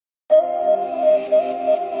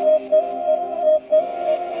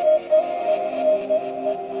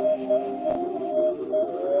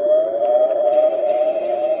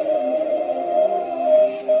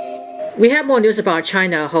We have more news about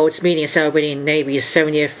China holds meeting celebrating Navy's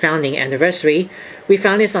 70th founding anniversary. We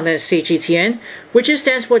found this on the CGTN, which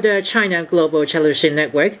stands for the China Global Television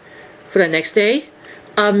Network. For the next day,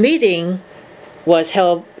 a meeting was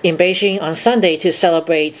held in Beijing on Sunday to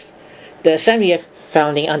celebrate the 70th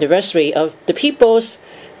founding anniversary of the People's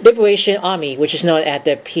Liberation Army, which is known as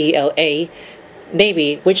the PLA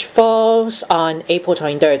Navy, which falls on April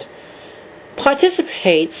 23rd.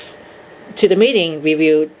 Participants to the meeting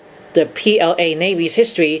reviewed the PLA Navy's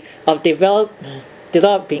history of developing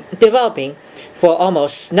for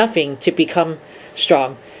almost nothing to become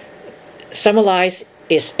strong, summarized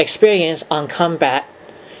its experience on combat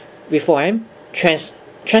reform,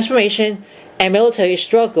 transformation, and military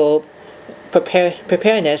struggle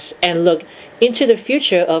preparedness, and look into the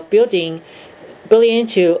future of building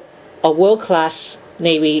into a world-class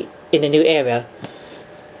Navy in the new era.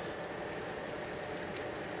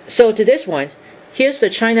 So to this one, here's the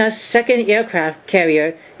China's second aircraft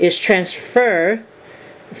carrier is transferred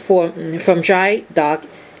from dry dock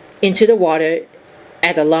into the water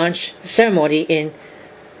at the launch ceremony in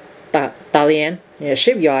Dalian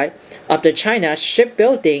shipyard of the China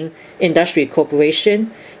Shipbuilding Industry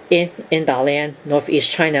Corporation in Dalian,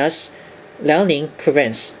 northeast China's Liaoning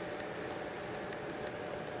province.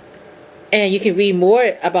 And you can read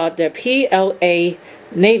more about the PLA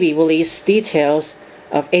Navy release details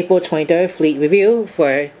of April 23rd Fleet Review.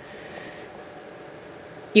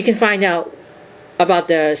 You can find out about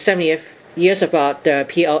the 70th years about the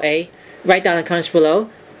PLA. Write down in the comments below.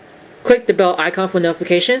 Click the bell icon for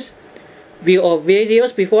notifications. View all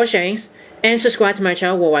videos before sharing, and subscribe to my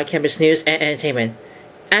channel Worldwide Campus News and Entertainment.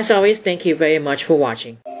 As always, thank you very much for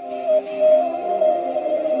watching.